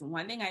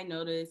One thing I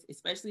notice,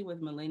 especially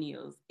with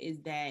millennials, is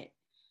that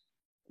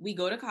we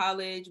go to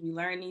college, we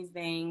learn these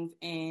things,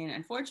 and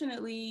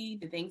unfortunately,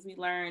 the things we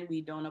learn,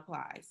 we don't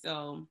apply.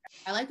 So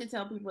I like to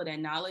tell people that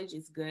knowledge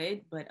is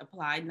good, but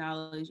applied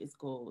knowledge is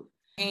gold.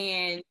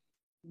 And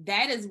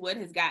that is what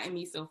has gotten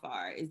me so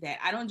far, is that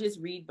I don't just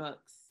read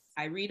books.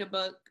 I read a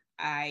book,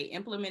 I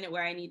implement it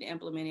where I need to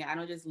implement it. I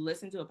don't just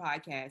listen to a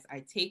podcast.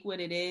 I take what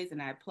it is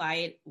and I apply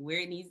it where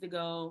it needs to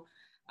go.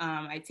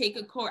 I take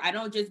a course. I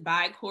don't just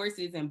buy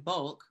courses in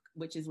bulk,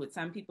 which is what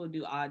some people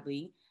do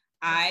oddly.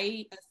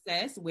 I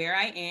assess where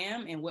I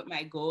am and what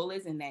my goal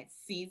is in that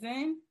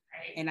season,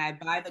 and I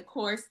buy the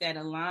course that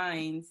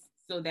aligns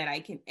so that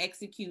I can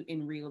execute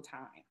in real time.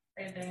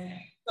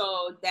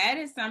 So that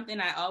is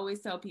something I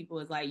always tell people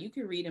is like, you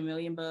could read a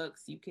million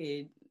books. You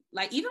could,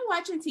 like, even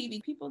watching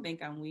TV, people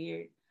think I'm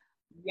weird.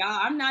 Y'all,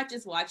 I'm not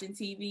just watching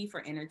TV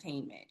for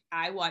entertainment.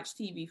 I watch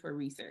TV for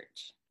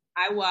research.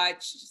 I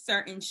watch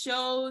certain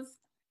shows.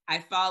 I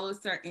follow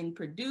certain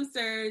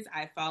producers.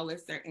 I follow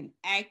certain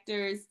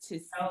actors to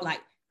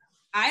like,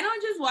 I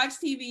don't just watch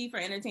TV for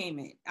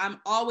entertainment. I'm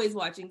always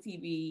watching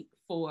TV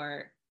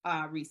for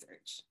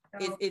research.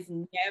 It's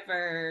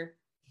never,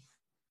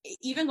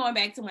 even going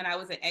back to when I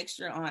was an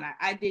extra on,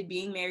 I did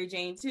Being Mary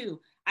Jane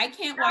too. I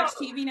can't watch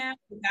TV now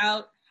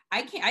without,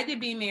 I did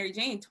Being Mary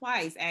Jane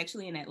twice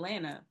actually in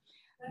Atlanta,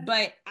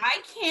 but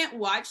I can't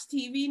watch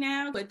TV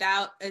now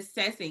without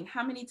assessing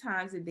how many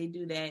times did they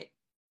do that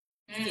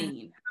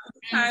scene?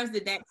 How many times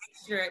did that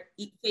extra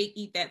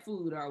eat that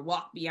food or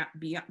walk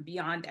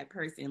beyond that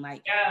person?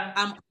 Like,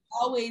 I'm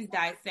always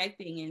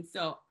dissecting. And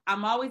so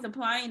I'm always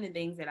applying the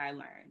things that I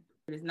learned.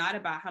 It's not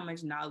about how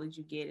much knowledge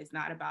you get. It's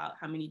not about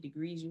how many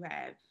degrees you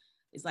have.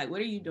 It's like,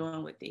 what are you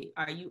doing with it?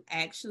 Are you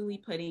actually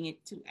putting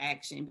it to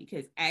action?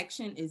 Because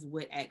action is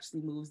what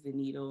actually moves the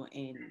needle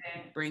and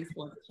brings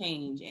forth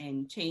change,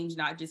 and change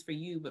not just for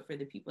you, but for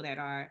the people that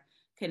are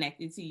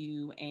connected to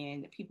you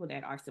and the people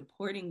that are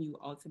supporting you.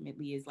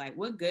 Ultimately, is like,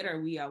 what good are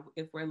we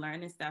if we're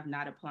learning stuff,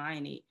 not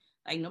applying it?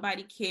 Like,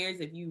 nobody cares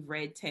if you've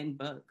read 10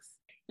 books.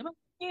 Nobody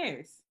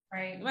cares.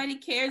 Right. Nobody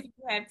cares if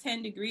you have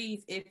 10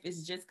 degrees if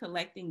it's just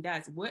collecting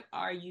dust. What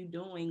are you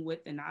doing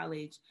with the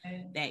knowledge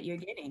that you're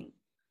getting?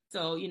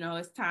 So,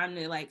 it's time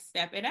to like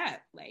step it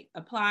up, like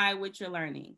apply what you're learning.